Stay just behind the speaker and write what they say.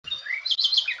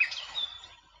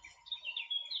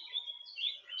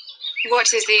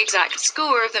What is the exact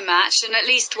score of the match and at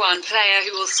least one player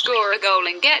who will score a goal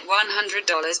and get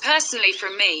 $100 personally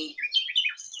from me?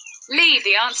 Leave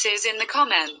the answers in the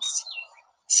comments.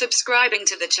 Subscribing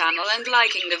to the channel and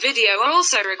liking the video are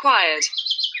also required.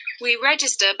 We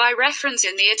register by reference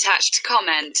in the attached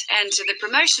comment. Enter the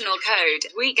promotional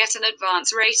code. We get an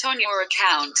advance rate on your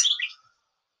account.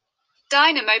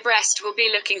 Dinamo Brest will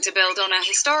be looking to build on a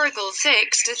historical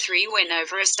 6-3 win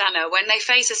over Astana when they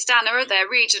face Astana at their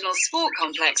regional sport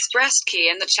complex Brest-Key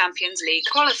in the Champions League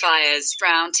qualifiers,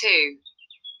 round 2.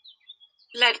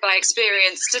 Led by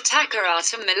experienced attacker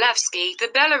Artem Milevski,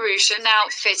 the Belarusian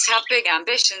outfit have big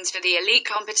ambitions for the elite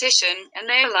competition, and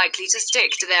they are likely to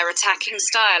stick to their attacking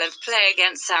style of play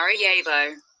against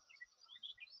Sarajevo.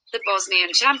 The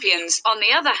Bosnian champions, on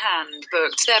the other hand,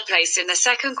 booked their place in the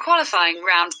second qualifying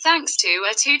round thanks to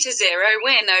a 2-0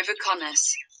 win over Kaunas.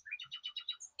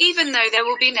 Even though there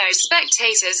will be no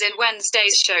spectators in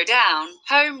Wednesday's showdown,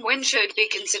 home win should be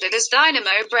considered as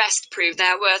Dinamo Brest proved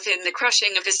their worth in the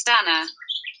crushing of Astana.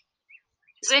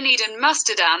 Zinedine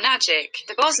Mustardanagic,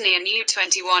 the Bosnian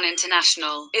U21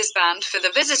 international, is banned for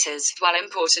the visitors, while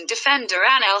important defender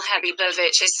Anel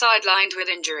Habibovic is sidelined with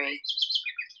injury.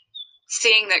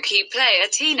 Seeing that key player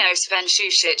Tino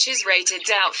Svenšušić is rated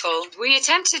doubtful, we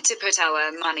attempted to put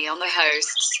our money on the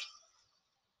hosts.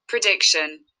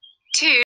 Prediction: 2